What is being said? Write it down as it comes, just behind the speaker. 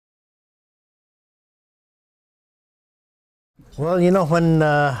Well, you know, when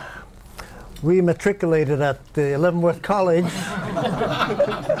we matriculated at the Leavenworth College,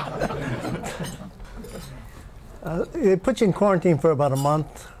 they put you in quarantine for about a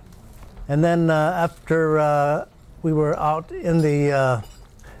month. And then after we were out in the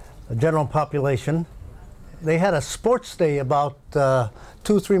general population, they had a sports day about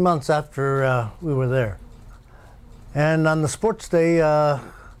 2 or 3 months after we were there. And on the sports day,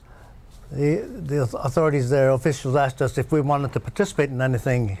 the authorities there, officials, asked us if we wanted to participate in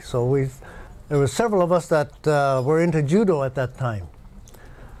anything. So there were several of us that were into judo at that time.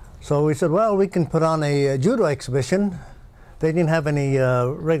 So we said, well, we can put on a judo exhibition. They didn't have any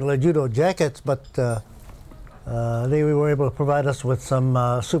regular judo jackets, but they were able to provide us with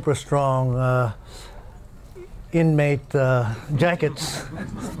some super strong inmate jackets,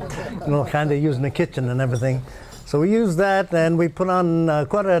 you know, kind of used in the kitchen and everything. So we used that, and we put on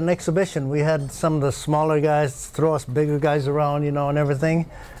quite an exhibition. We had some of the smaller guys throw us bigger guys around, you know, and everything.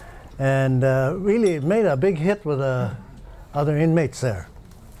 And really it made a big hit with other inmates there.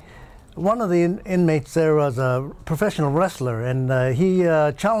 One of the inmates there was a professional wrestler, and he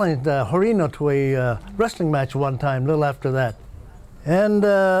challenged Horino to a wrestling match one time, a little after that. And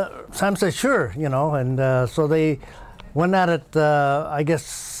Sam said, sure, you know, and so they went at it, I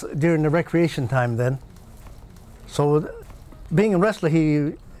guess, during the recreation time then. So being a wrestler,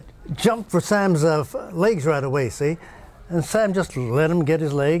 he jumped for Sam's legs right away, see? And Sam just let him get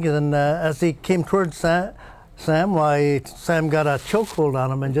his leg, and as he came towards Sam, why, Sam got a chokehold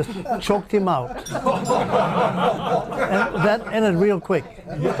on him and just choked him out. And that ended real quick.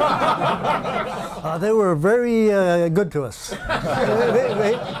 They were very good to us.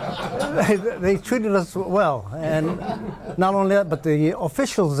 They treated us well, and not only that, but the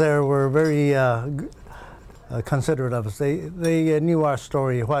officials there were very considerate of us. They knew our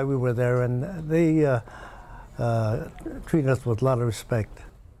story, why we were there, and they treated us with a lot of respect.